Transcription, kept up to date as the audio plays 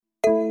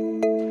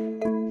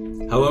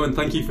Hello and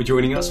thank you for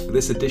joining us for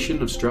this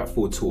edition of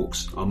Stratford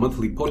Talks, our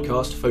monthly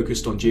podcast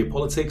focused on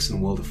geopolitics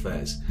and world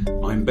affairs.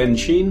 I'm Ben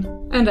Sheen.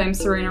 And I'm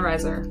Serena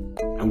Reiser.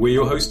 And we're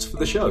your hosts for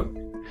the show.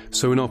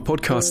 So in our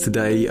podcast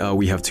today,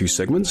 we have two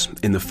segments.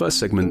 In the first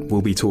segment,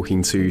 we'll be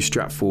talking to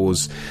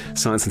Stratfor's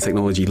Science and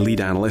Technology lead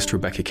analyst,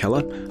 Rebecca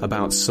Keller,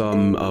 about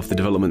some of the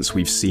developments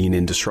we've seen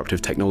in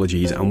disruptive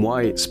technologies and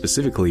why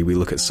specifically we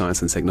look at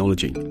science and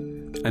technology.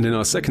 And in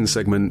our second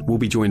segment, we'll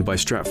be joined by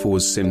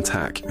Stratfor's Sim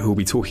Tak, who will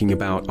be talking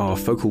about our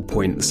focal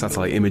point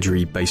satellite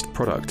imagery-based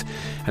product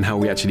and how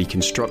we actually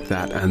construct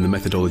that and the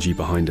methodology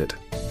behind it.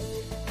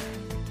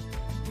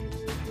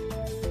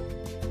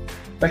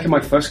 Becca,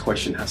 my first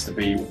question has to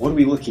be, what are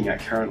we looking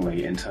at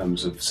currently in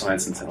terms of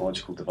science and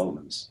technological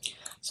developments?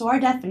 So our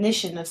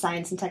definition of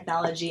science and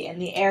technology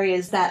and the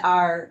areas that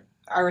our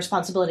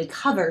responsibility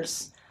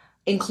covers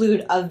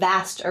include a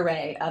vast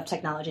array of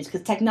technologies,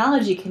 because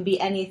technology can be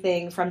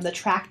anything from the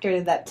tractor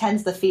that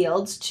tends the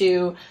fields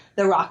to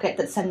the rocket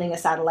that's sending a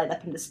satellite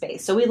up into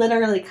space. So we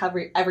literally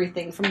cover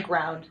everything from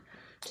ground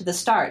to the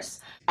stars.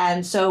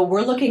 And so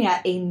we're looking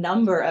at a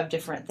number of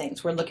different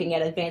things. We're looking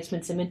at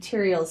advancements in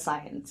materials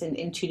science, in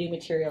 2D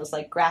materials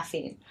like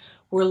graphene.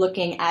 We're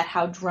looking at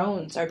how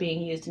drones are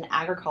being used in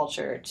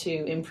agriculture to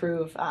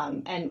improve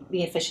and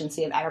the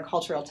efficiency of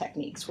agricultural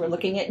techniques. We're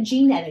looking at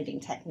gene editing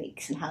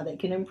techniques and how they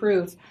can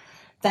improve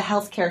the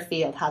healthcare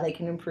field, how they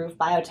can improve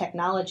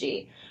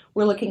biotechnology.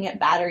 We're looking at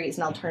batteries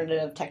and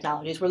alternative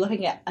technologies. We're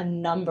looking at a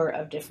number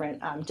of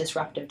different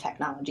disruptive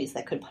technologies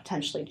that could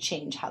potentially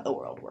change how the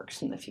world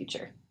works in the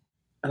future.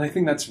 And I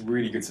think that's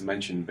really good to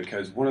mention,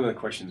 because one of the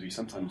questions we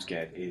sometimes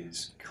get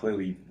is,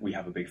 clearly we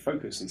have a big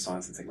focus on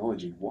science and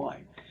technology. Why?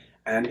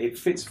 And it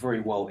fits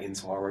very well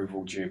into our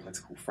overall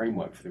geopolitical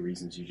framework for the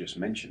reasons you just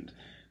mentioned.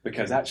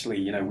 Because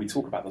actually, we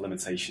talk about the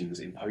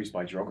limitations imposed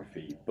by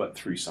geography, but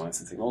through science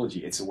and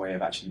technology, it's a way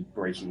of actually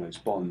breaking those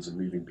bonds and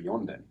moving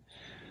beyond it.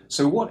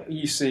 So what are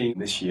you seeing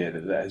this year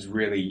that has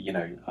really,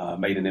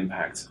 made an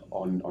impact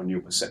on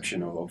your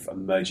perception of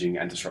emerging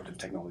and disruptive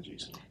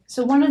technologies?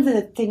 So one of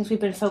the things we've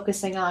been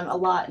focusing on a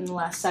lot in the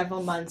last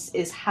several months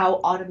is how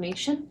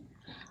automation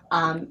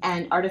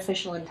and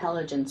artificial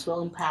intelligence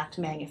will impact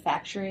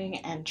manufacturing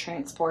and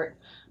transport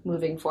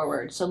moving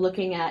forward. So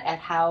looking at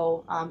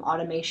how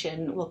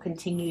automation will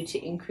continue to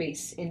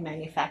increase in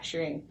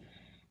manufacturing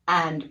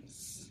and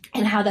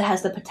how that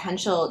has the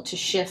potential to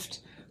shift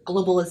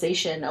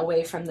globalization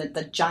away from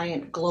the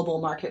giant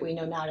global market we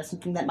know now to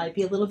something that might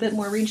be a little bit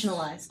more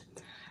regionalized,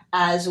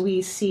 as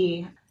we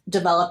see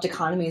developed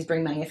economies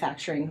bring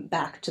manufacturing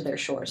back to their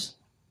shores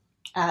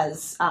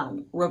as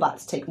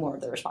robots take more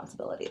of the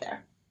responsibility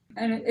there.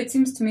 And it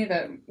seems to me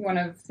that one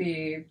of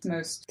the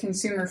most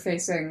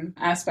consumer-facing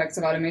aspects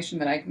of automation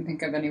that I can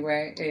think of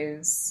anyway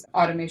is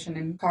automation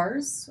in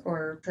cars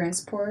or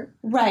transport.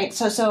 Right.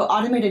 So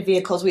automated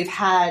vehicles, we've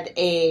had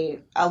a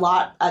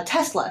lot.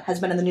 Tesla has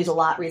been in the news a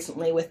lot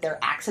recently with their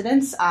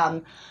accidents.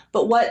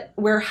 But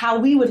how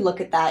we would look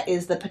at that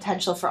is the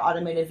potential for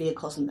automated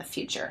vehicles in the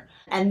future.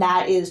 And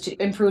that is to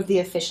improve the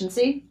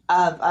efficiency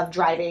of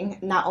driving,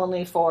 not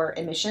only for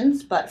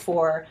emissions, but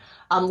for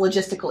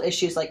logistical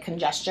issues like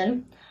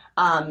congestion.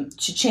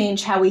 To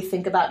change how we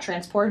think about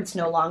transport. It's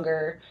no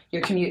longer,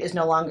 your commute is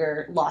no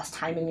longer lost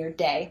time in your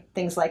day,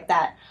 things like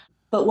that.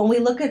 But when we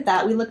look at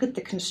that, we look at the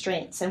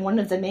constraints. And one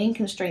of the main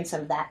constraints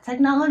of that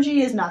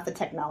technology is not the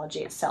technology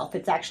itself.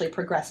 It's actually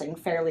progressing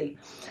fairly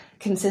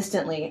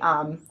consistently.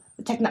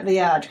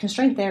 The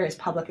constraint there is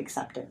public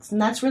acceptance. And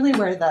that's really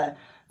where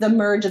the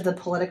merge of the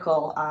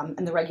political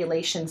and the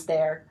regulations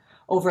there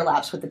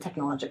overlaps with the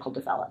technological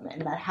development.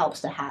 And that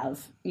helps to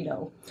have,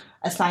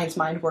 a science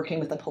mind working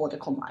with a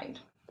political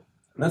mind.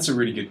 And that's a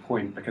really good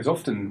point, because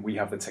often we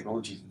have the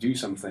technology to do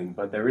something,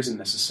 but there isn't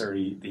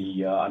necessarily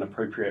an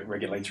appropriate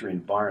regulatory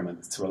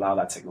environment to allow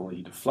that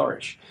technology to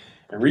flourish.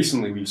 And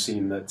recently we've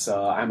seen that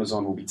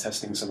Amazon will be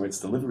testing some of its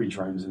delivery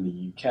drones in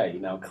the UK.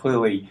 Now,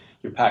 clearly,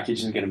 your package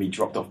isn't going to be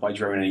dropped off by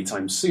drone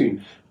anytime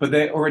soon, but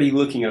they're already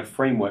looking at a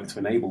framework to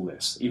enable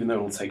this, even though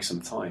it'll take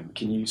some time.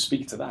 Can you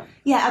speak to that?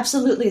 Yeah,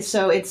 absolutely.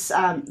 So it's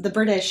the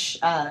British,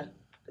 the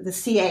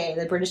CAA,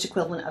 the British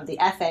equivalent of the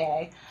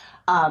FAA,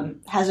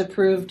 has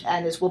approved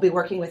and will be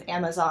working with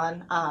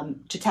Amazon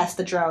to test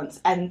the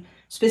drones. And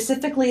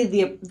specifically,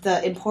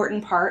 the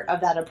important part of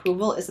that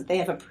approval is that they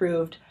have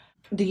approved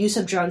the use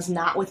of drones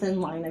not within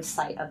line of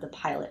sight of the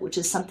pilot, which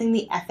is something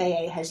the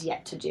FAA has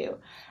yet to do.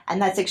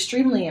 And that's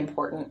extremely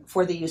important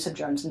for the use of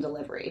drones in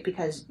delivery,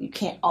 because you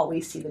can't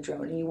always see the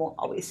drone and you won't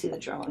always see the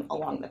drone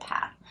along the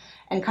path.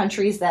 And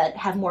countries that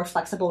have more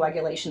flexible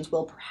regulations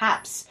will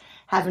perhaps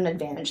have an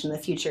advantage in the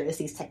future as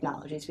these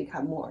technologies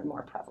become more and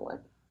more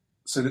prevalent.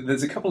 So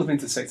there's a couple of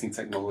intersecting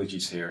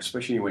technologies here,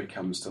 especially when it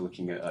comes to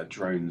looking at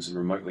drones and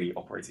remotely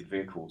operated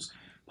vehicles.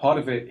 Part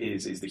of it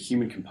is the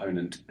human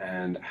component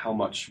and how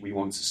much we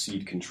want to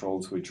cede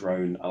control to a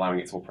drone, allowing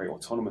it to operate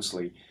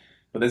autonomously.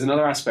 But there's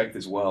another aspect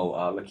as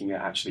well, looking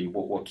at actually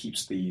what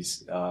keeps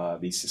these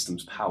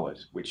systems powered,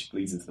 which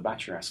leads into the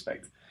battery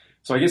aspect.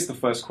 So I guess the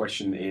first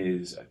question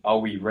is, are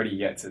we ready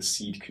yet to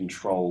cede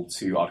control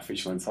to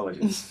artificial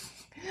intelligence?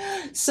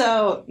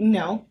 So,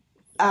 no.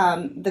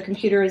 the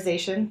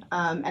computerization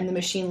and the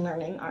machine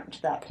learning aren't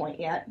to that point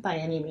yet by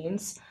any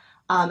means.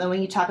 And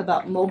when you talk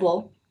about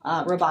mobile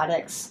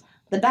robotics,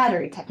 the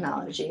battery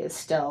technology is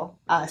still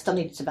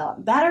needs to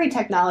develop. Battery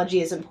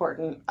technology is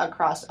important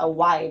across a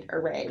wide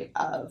array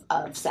of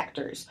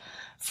sectors,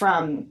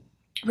 from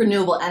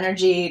renewable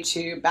energy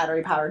to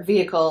battery-powered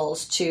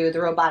vehicles to the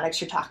robotics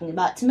you're talking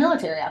about to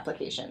military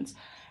applications.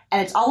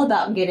 And it's all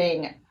about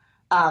getting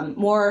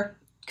more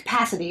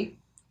capacity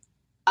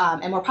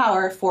and more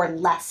power for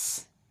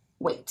less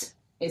weight.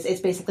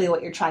 It's basically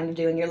what you're trying to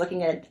do. And you're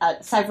looking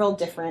at several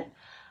different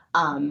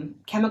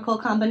chemical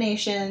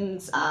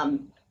combinations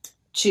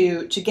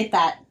to get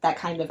that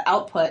kind of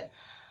output.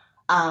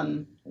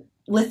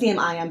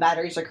 Lithium-ion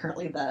batteries are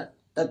currently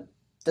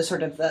the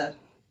sort of the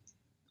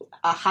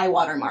high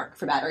water mark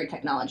for battery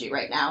technology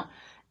right now.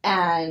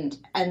 And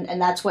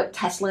that's what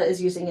Tesla is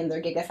using in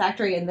their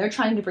Gigafactory, and they're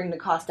trying to bring the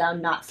cost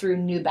down not through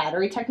new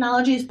battery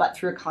technologies, but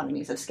through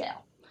economies of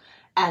scale.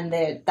 And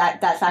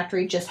that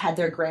factory just had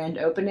their grand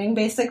opening,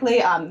 basically.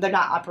 They're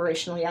not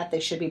operational yet. They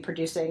should be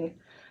producing,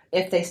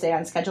 if they stay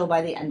on schedule,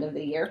 by the end of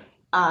the year.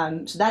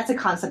 So that's a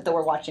concept that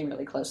we're watching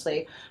really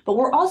closely. But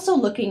we're also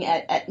looking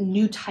at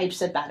new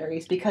types of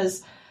batteries,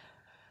 because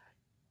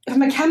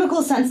from a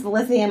chemical sense, the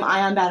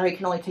lithium-ion battery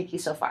can only take you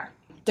so far.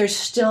 There's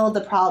still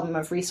the problem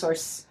of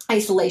resource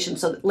isolation,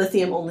 so that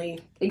lithium only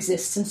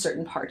exists in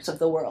certain parts of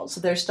the world.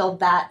 So there's still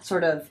that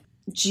sort of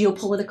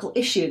geopolitical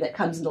issue that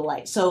comes into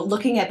light. So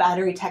looking at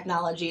battery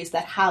technologies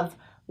that have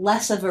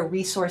less of a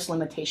resource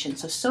limitation,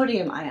 so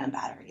sodium-ion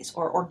batteries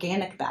or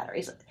organic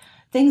batteries,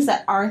 things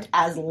that aren't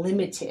as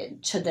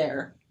limited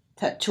to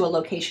a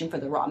location for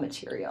the raw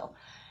material,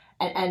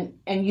 and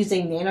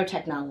using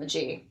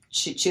nanotechnology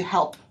to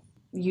help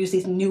use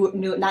these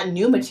not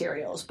new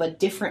materials, but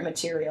different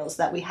materials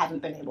that we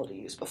haven't been able to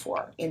use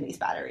before in these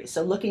batteries.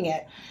 So looking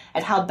at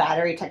how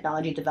battery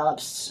technology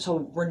develops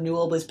so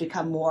renewables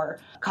become more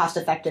cost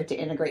effective to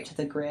integrate to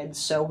the grid,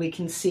 so we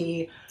can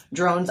see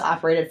drones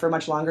operated for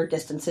much longer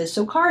distances,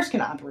 so cars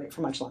can operate for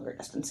much longer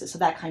distances, so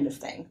that kind of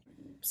thing.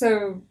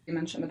 So you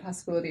mentioned the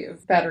possibility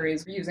of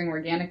batteries using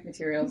organic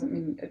materials. I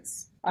mean,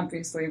 it's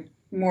obviously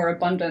more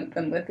abundant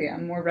than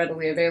lithium, more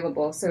readily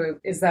available. So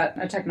is that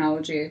a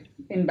technology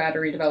in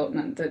battery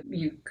development that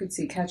you could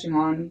see catching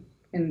on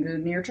in the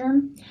near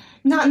term?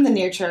 Not in the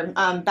near term.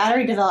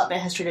 Battery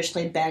development has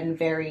traditionally been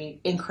very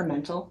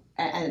incremental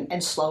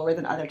and slower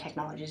than other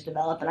technologies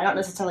develop, and I don't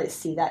necessarily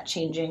see that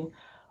changing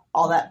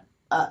all that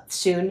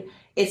soon.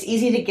 It's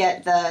easy to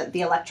get the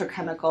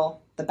electrochemical,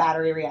 the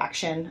battery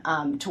reaction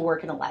to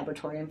work in a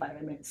laboratory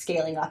environment.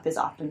 Scaling up is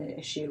often an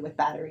issue with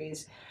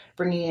batteries.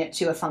 Bringing it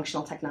to a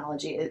functional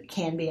technology, it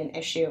can be an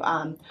issue.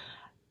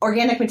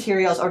 Organic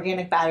materials,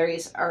 organic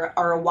batteries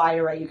are a wide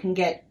array. You can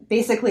get,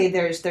 basically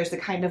there's the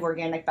kind of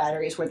organic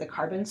batteries where the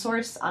carbon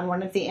source on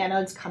one of the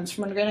anodes comes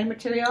from an organic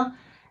material,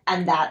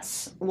 and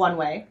that's one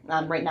way.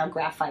 Right now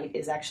graphite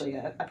is actually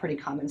a pretty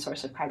common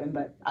source of carbon,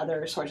 but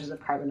other sources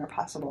of carbon are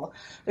possible.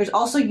 There's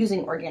also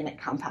using organic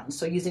compounds,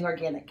 so using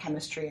organic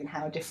chemistry and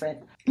how different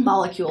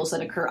molecules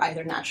that occur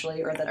either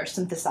naturally or that are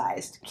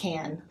synthesized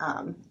can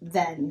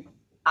then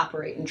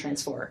operate and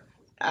transfer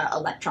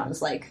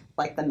electrons like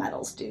the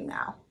metals do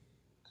now.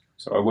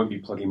 So I won't be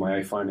plugging my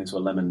iPhone into a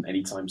lemon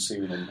anytime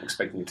soon and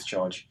expecting it to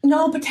charge.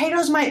 No,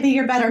 potatoes might be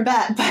your better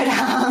bet,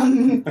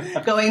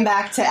 but going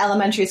back to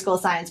elementary school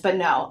science, but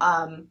no.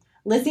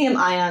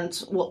 Lithium-ion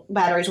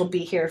batteries will be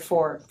here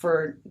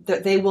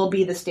they will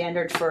be the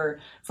standard for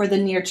the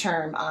near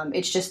term.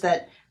 It's just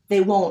that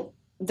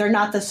they're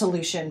not the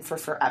solution for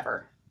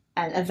forever.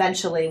 And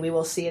eventually we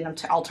will see an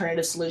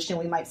alternative solution.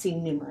 We might see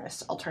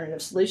numerous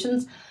alternative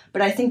solutions.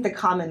 But I think the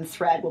common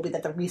thread will be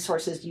that the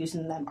resources used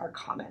in them are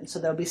common. So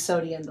there'll be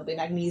sodium, there'll be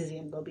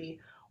magnesium, there'll be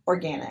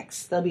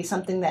organics. There'll be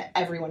something that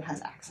everyone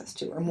has access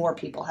to, or more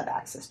people have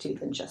access to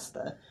than just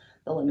the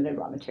limited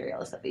raw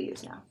materials that we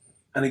use now.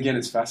 And again,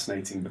 it's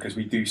fascinating because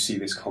we do see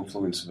this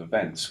confluence of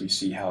events. We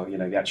see how,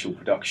 the actual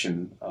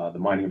production, the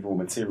mining of raw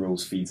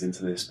materials feeds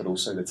into this, but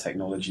also the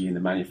technology and the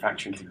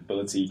manufacturing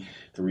capability,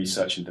 the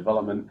research and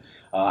development,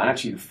 and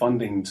actually the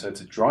funding to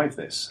drive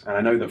this. And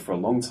I know that for a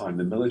long time,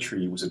 the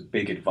military was a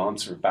big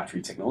advancer of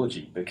battery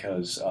technology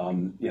because,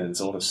 there's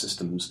a lot of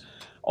systems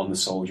on the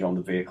soldier, on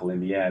the vehicle, in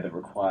the air that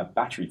require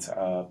battery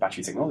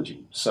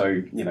technology.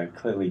 So,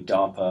 clearly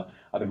DARPA,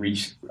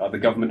 other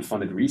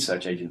government-funded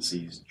research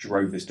agencies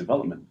drove this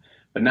development.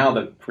 But now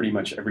that pretty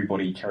much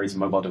everybody carries a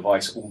mobile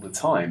device all the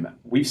time,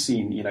 we've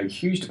seen,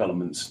 huge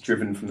developments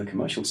driven from the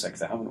commercial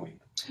sector, haven't we?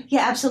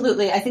 Yeah,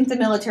 absolutely. I think the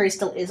military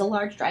still is a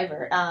large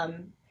driver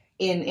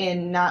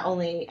in not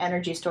only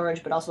energy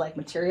storage, but also like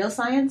material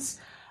science.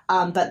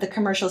 But the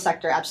commercial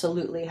sector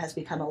absolutely has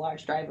become a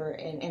large driver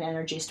in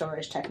energy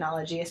storage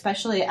technology,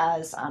 especially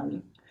as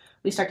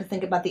we start to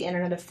think about the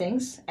Internet of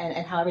Things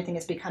and how everything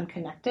has become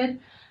connected.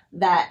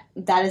 That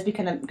is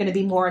going to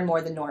be more and more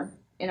the norm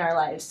in our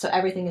lives. So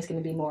everything is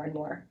going to be more and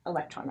more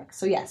electronic.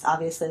 So yes,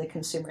 obviously the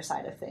consumer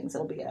side of things,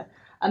 it'll be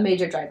a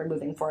major driver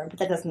moving forward, but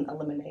that doesn't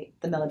eliminate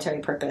the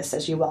military purpose.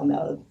 As you well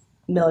know,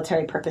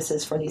 military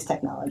purposes for these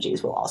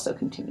technologies will also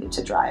continue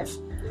to drive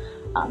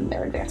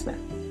their advancement.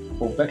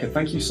 Well, Becca,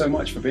 thank you so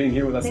much for being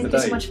here with us today.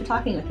 Thank you so much for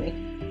talking with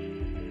me.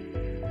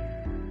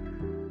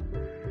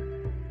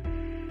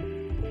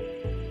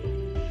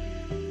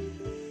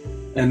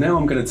 And now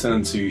I'm going to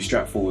turn to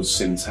Stratfor's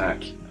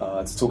SimTac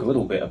to talk a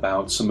little bit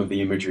about some of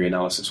the imagery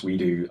analysis we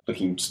do,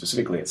 looking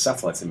specifically at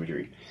satellite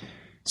imagery.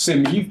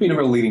 Sim, you've been a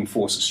real leading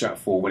force at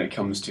Stratfor when it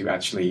comes to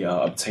actually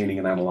obtaining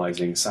and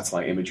analysing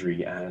satellite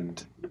imagery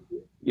and,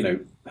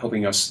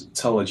 helping us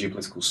tell a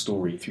geopolitical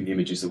story through the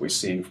images that we're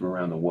seeing from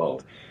around the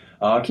world.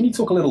 Can you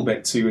talk a little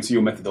bit to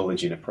your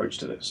methodology and approach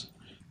to this?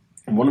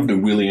 One of the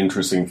really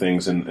interesting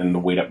things in the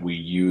way that we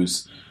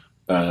use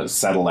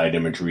satellite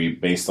imagery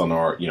based on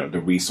our,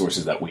 the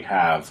resources that we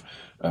have.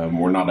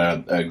 We're not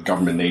a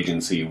government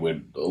agency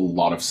with a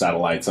lot of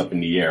satellites up in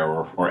the air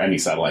or any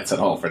satellites at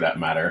all for that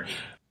matter.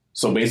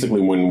 So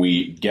basically when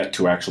we get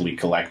to actually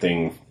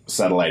collecting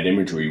satellite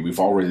imagery, we've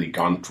already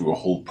gone through a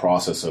whole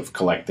process of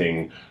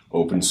collecting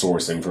open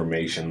source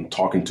information,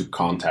 talking to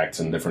contacts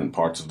in different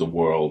parts of the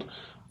world,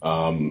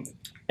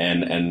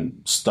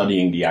 and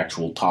studying the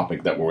actual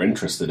topic that we're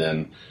interested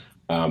in.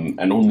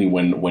 And only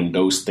when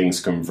those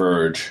things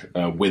converge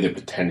with a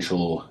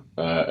potential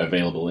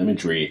available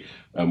imagery,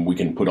 we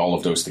can put all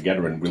of those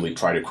together and really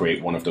try to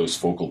create one of those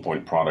focal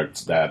point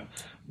products that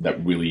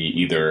really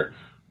either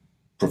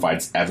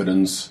provides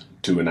evidence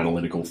to an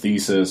analytical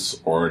thesis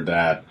or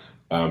that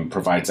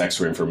provides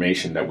extra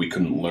information that we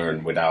couldn't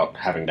learn without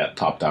having that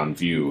top-down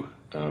view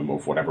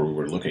of whatever we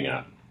were looking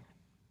at.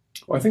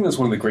 Well, I think that's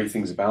one of the great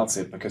things about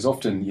it, because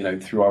often,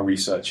 through our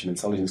research and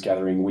intelligence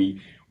gathering,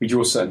 we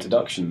draw certain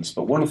deductions.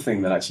 But one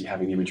thing that actually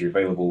having the imagery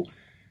available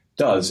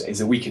does is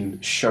that we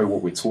can show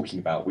what we're talking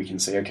about. We can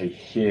say, okay,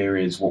 here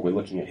is what we're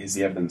looking at, here's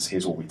the evidence,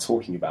 here's what we're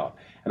talking about,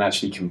 and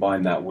actually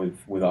combine that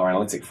with our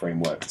analytic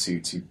framework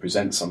to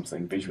present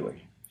something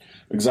visually.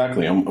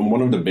 Exactly. And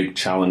one of the big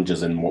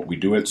challenges in what we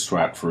do at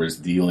Stratfor is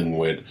dealing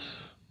with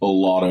a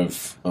lot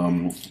of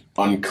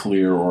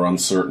unclear or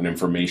uncertain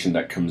information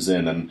that comes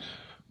in. And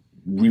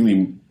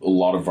really a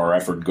lot of our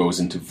effort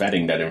goes into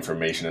vetting that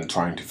information and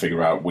trying to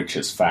figure out which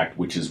is fact,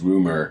 which is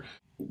rumor.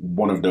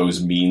 One of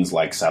those means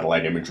like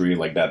satellite imagery,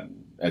 like that,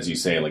 as you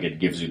say, like it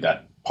gives you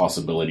that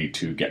possibility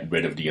to get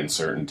rid of the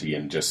uncertainty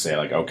and just say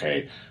like,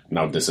 okay,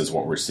 now this is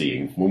what we're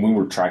seeing. When we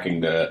were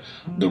tracking the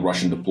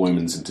Russian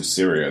deployments into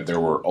Syria, there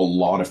were a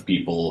lot of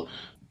people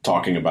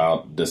talking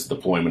about this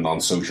deployment on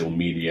social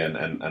media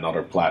and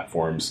other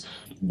platforms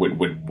with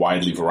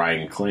widely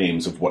varying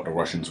claims of what the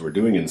Russians were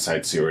doing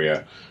inside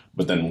Syria.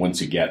 But then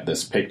once you get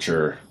this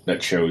picture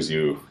that shows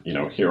you,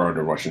 here are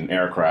the Russian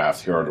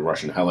aircraft, here are the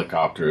Russian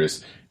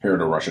helicopters, here are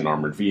the Russian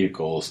armored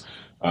vehicles,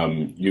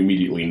 you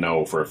immediately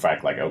know for a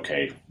fact, like,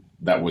 okay,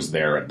 that was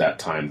there at that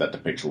time that the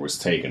picture was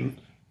taken.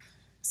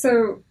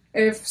 So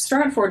if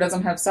Stratfor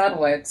doesn't have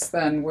satellites,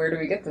 then where do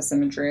we get this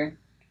imagery?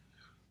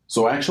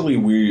 So actually,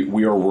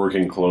 we are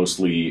working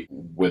closely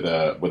with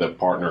a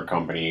partner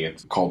company.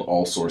 It's called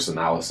All Source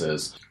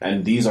Analysis,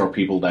 and these are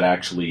people that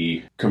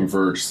actually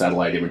converge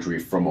satellite imagery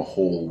from a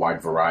whole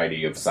wide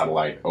variety of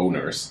satellite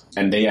owners,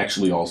 and they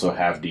actually also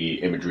have the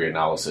imagery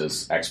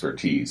analysis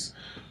expertise.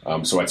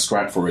 So at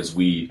Stratfor, as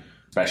we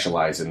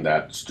specialize in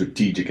that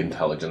strategic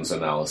intelligence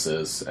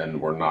analysis,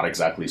 and we're not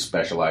exactly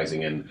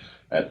specializing in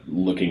at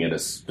looking at a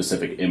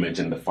specific image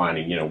and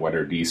defining,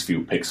 whether these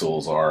few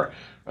pixels are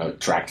a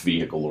tracked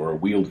vehicle or a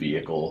wheeled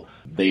vehicle.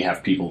 They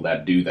have people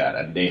that do that,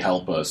 and they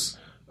help us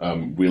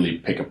really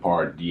pick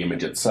apart the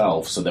image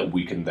itself so that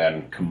we can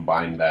then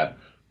combine that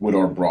with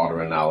our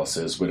broader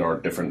analysis, with our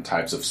different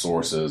types of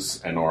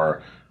sources, and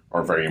our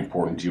very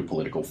important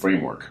geopolitical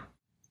framework.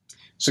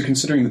 So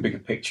considering the bigger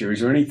picture, is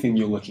there anything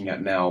you're looking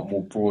at now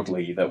more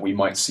broadly that we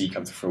might see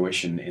come to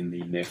fruition in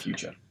the near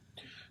future?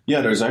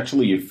 Yeah, there's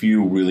actually a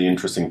few really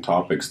interesting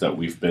topics that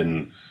we've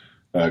been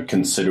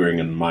considering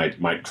and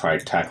might try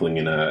tackling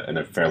in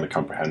a fairly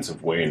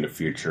comprehensive way in the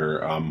future.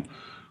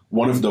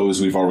 One of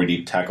those we've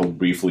already tackled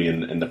briefly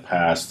in the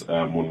past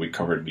when we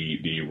covered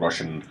the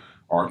Russian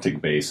Arctic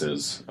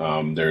bases.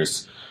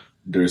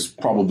 There's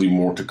probably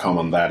more to come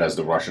on that as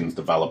the Russians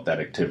develop that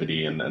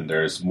activity, and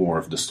there's more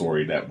of the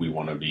story that we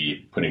want to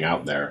be putting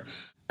out there.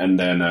 And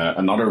then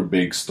another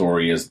big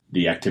story is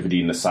the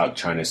activity in the South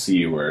China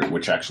Sea,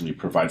 which actually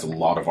provides a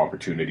lot of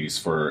opportunities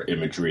for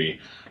imagery.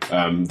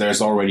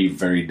 There's already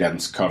very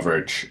dense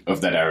coverage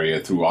of that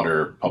area through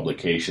other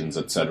publications,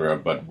 etc.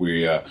 But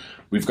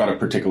we've got a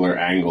particular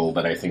angle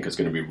that I think is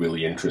going to be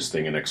really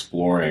interesting in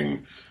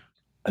exploring.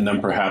 And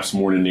then perhaps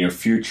more in the near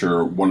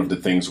future, one of the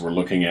things we're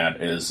looking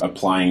at is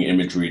applying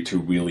imagery to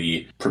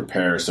really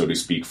prepare, so to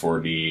speak,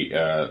 for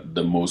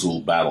the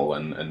Mosul battle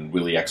and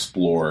really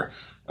explore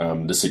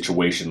the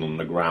situation on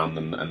the ground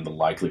and the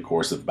likely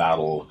course of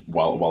battle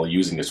while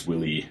using this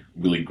really,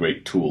 really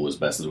great tool as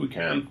best as we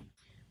can.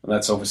 Well,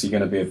 that's obviously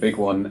going to be a big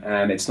one,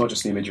 and it's not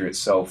just the imagery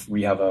itself.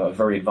 We have a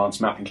very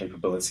advanced mapping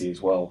capability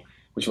as well,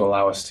 which will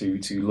allow us to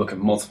look at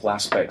multiple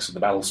aspects of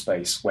the battle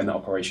space when the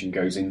operation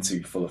goes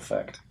into full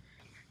effect.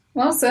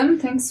 Well, Sim,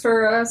 thanks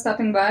for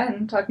stopping by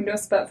and talking to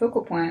us about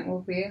Focal Point. We'll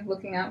be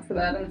looking out for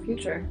that in the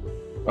future.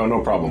 Oh, no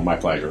problem. My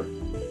pleasure.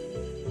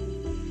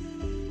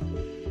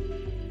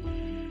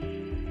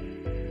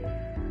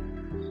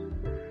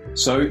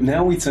 So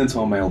now we turn to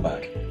our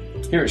mailbag.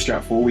 Here at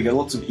Stratfor, we get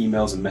lots of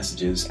emails and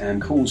messages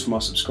and calls from our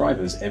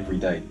subscribers every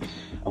day.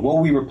 And while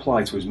we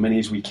reply to as many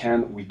as we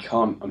can't,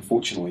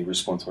 unfortunately,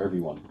 respond to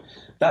everyone.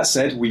 That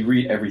said, we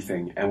read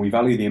everything and we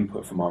value the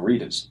input from our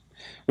readers.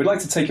 We'd like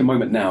to take a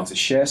moment now to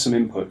share some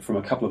input from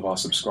a couple of our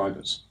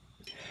subscribers.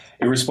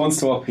 In response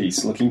to our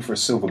piece, Looking for a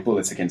Silver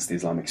Bullet Against the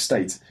Islamic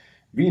State,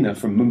 Veena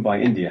from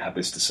Mumbai, India had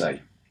this to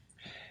say.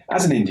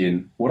 As an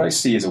Indian, what I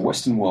see is a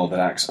Western world that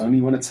acts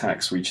only when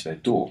attacks reach their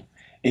door.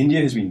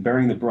 India has been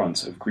bearing the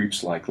brunt of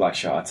groups like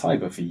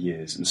Lashkar-e-Taiba for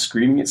years and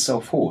screaming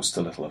itself hoarse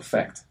to little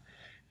effect.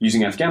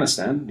 Using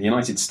Afghanistan, the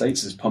United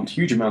States has pumped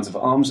huge amounts of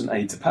arms and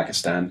aid to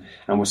Pakistan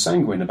and was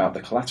sanguine about the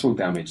collateral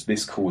damage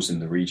this caused in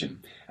the region,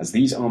 as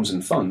these arms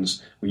and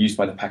funds were used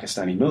by the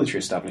Pakistani military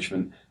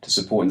establishment to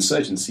support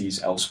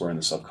insurgencies elsewhere in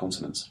the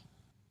subcontinent.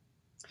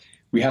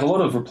 We had a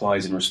lot of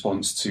replies in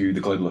response to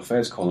the Global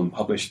Affairs column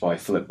published by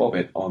Philip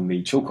Bobbitt on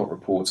the Chilcot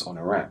Report on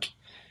Iraq.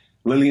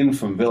 Lillian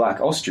from Villach,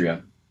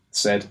 Austria,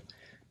 said,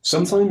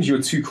 "Sometimes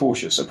you're too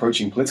cautious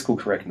approaching political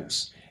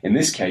correctness. In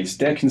this case,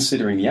 they're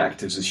considering the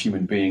actors as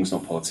human beings,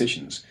 not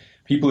politicians.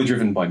 People are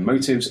driven by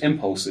motives,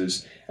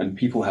 impulses, and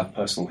people have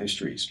personal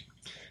histories."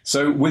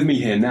 So with me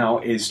here now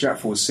is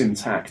Stratfor's Sim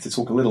Tak to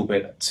talk a little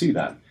bit to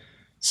that.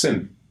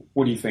 Sim,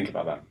 what do you think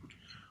about that?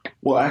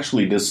 Well,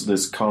 actually,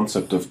 this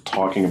concept of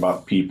talking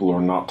about people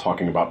or not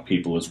talking about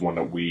people is one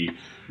that we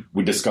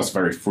discuss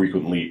very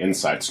frequently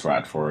inside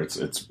Stratfor.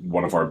 It's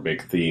one of our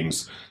big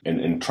themes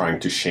in trying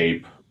to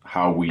shape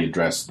how we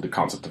address the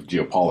concept of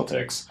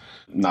geopolitics.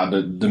 Now,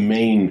 the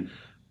main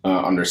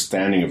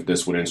understanding of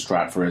this within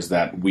Stratfor is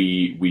that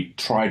we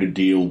try to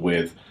deal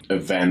with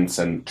events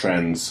and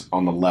trends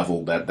on a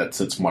level that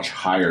sits much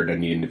higher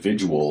than the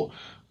individual,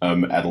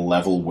 at a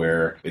level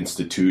where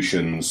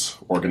institutions,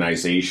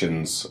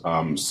 organizations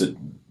sit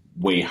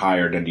way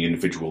higher than the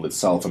individual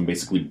itself and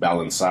basically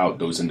balance out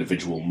those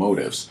individual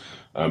motives.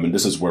 And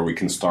this is where we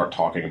can start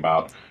talking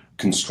about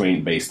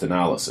constraint-based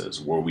analysis,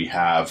 where we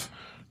have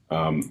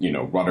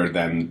rather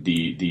than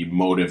the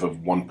motive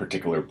of one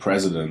particular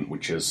president,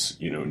 which is,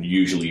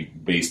 usually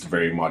based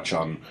very much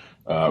on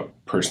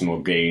personal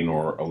gain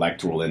or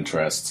electoral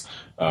interests,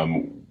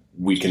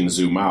 we can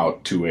zoom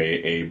out to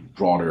a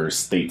broader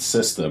state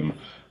system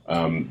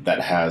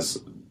that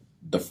has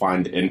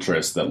defined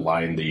interests that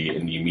lie in the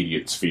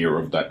immediate sphere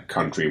of that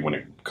country when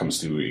it comes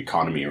to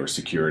economy or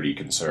security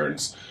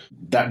concerns.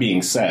 That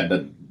being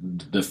said,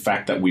 the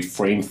fact that we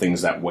frame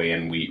things that way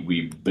and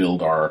we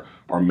build our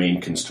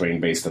main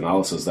constraint-based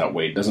analysis that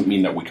way doesn't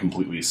mean that we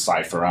completely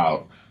cipher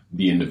out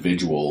the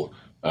individual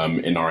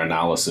in our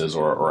analysis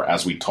or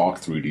as we talk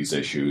through these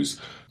issues.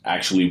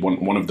 Actually,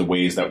 one of the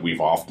ways that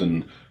we've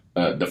often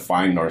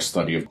defined our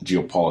study of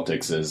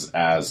geopolitics is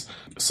as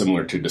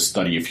similar to the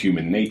study of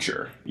human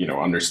nature,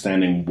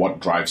 understanding what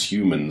drives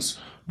humans,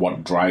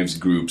 what drives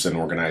groups and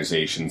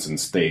organizations and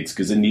states,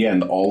 because in the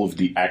end, all of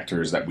the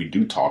actors that we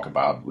do talk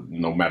about,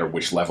 no matter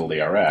which level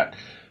they are at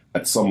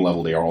some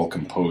level, they are all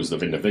composed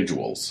of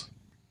individuals.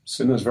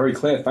 So that's very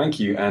clear, thank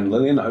you. And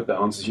Lillian, I hope that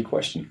answers your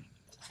question.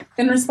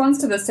 In response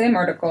to the same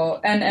article,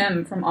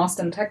 NM from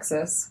Austin,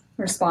 Texas,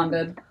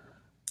 responded,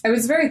 "I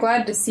was very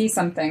glad to see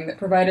something that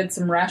provided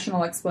some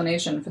rational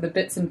explanation for the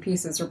bits and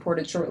pieces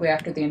reported shortly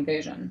after the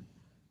invasion.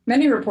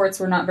 Many reports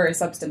were not very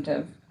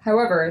substantive.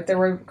 However, there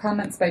were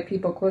comments by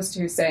people close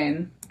to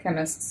Hussein,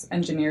 chemists,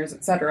 engineers,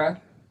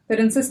 etc., that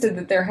insisted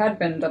that there had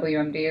been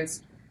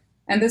WMDs,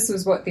 and this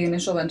was what the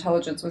initial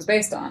intelligence was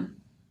based on.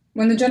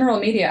 When the general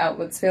media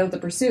outlets failed to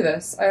pursue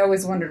this, I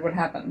always wondered what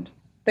happened.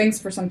 Thanks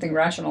for something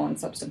rational and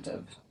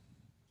substantive."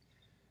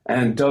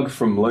 And Doug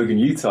from Logan,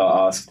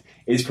 Utah asked,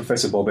 "Is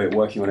Professor Bobbitt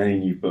working on any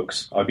new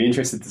books? I'd be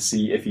interested to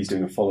see if he's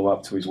doing a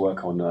follow-up to his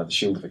work on the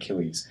Shield of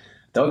Achilles."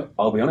 Doug,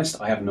 I'll be honest,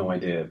 I have no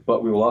idea,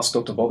 but we will ask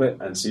Dr. Bobbitt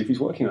and see if he's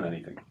working on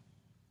anything.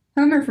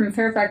 Homer from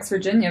Fairfax,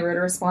 Virginia wrote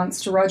a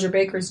response to Roger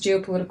Baker's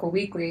Geopolitical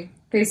Weekly,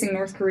 Facing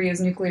North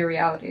Korea's Nuclear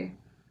Reality.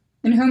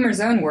 In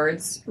Homer's own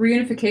words,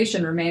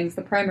 reunification remains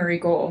the primary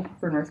goal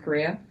for North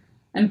Korea,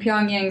 and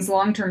Pyongyang's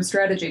long-term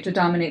strategy to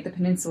dominate the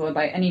peninsula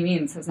by any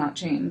means has not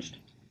changed.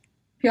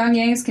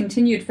 Pyongyang's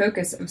continued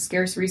focus of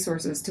scarce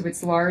resources to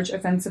its large,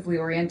 offensively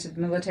oriented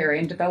military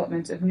and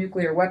development of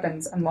nuclear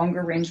weapons and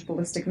longer-range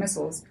ballistic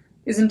missiles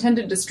is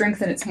intended to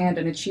strengthen its hand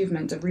in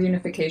achievement of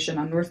reunification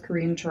on North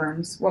Korean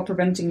terms while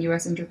preventing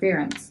U.S.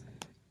 interference.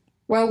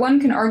 While one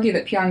can argue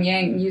that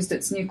Pyongyang used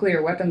its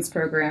nuclear weapons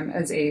program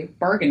as a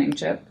bargaining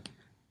chip,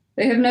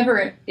 they have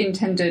never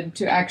intended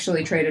to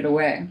actually trade it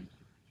away.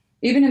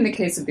 Even in the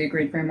case of the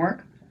agreed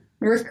framework,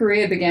 North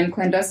Korea began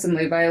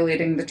clandestinely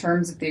violating the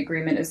terms of the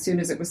agreement as soon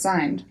as it was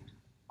signed.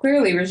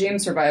 Clearly, regime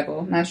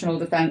survival, national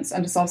defense,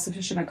 and a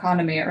self-sufficient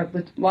economy are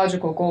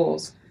logical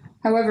goals.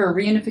 However,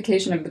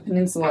 reunification of the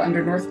peninsula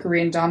under North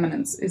Korean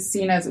dominance is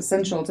seen as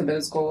essential to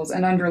those goals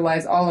and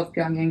underlies all of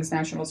Pyongyang's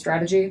national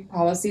strategy,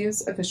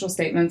 policies, official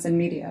statements, and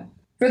media.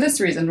 For this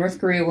reason, North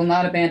Korea will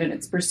not abandon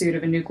its pursuit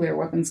of a nuclear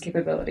weapons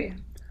capability.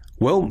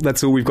 Well,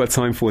 that's all we've got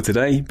time for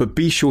today, but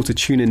be sure to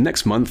tune in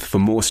next month for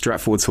more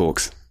Stratfor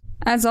Talks.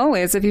 As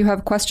always, if you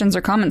have questions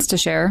or comments to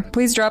share,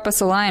 please drop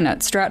us a line at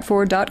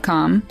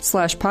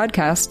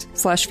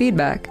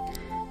stratfor.com/podcast/feedback.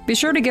 Be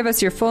sure to give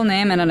us your full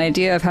name and an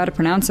idea of how to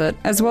pronounce it,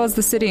 as well as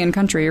the city and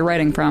country you're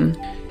writing from.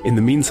 In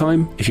the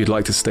meantime, if you'd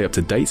like to stay up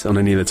to date on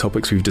any of the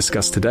topics we've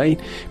discussed today,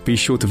 be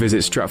sure to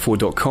visit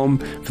stratfor.com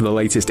for the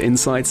latest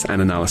insights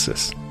and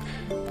analysis.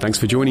 Thanks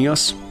for joining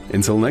us.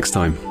 Until next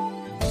time.